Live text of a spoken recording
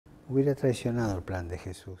hubiera traicionado el plan de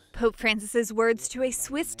Jesús. Pope Francis's words to a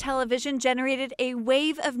Swiss television generated a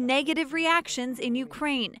wave of negative reactions in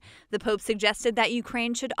Ukraine. The Pope suggested that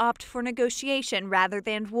Ukraine should opt for negotiation rather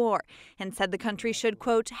than war, and said the country should,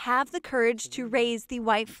 quote, have the courage to raise the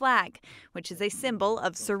white flag, which is a symbol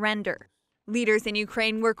of surrender. Leaders in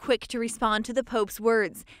Ukraine were quick to respond to the Pope's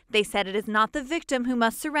words. They said it is not the victim who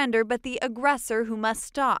must surrender, but the aggressor who must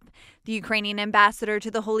stop. The Ukrainian ambassador to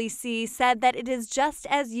the Holy See said that it is just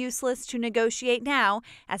as useless to negotiate now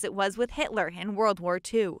as it was with Hitler in World War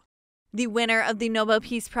II. The winner of the Nobel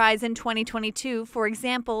Peace Prize in 2022, for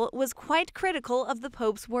example, was quite critical of the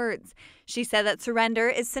Pope's words. She said that surrender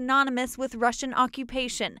is synonymous with Russian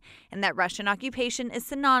occupation, and that Russian occupation is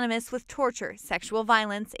synonymous with torture, sexual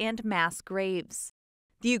violence, and mass graves.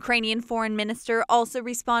 The Ukrainian foreign minister also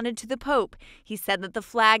responded to the Pope. He said that the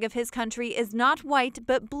flag of his country is not white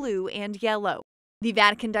but blue and yellow. The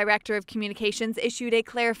Vatican director of communications issued a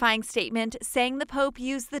clarifying statement saying the Pope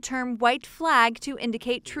used the term white flag to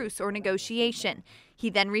indicate truce or negotiation.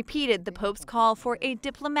 He then repeated the Pope's call for a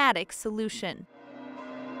diplomatic solution.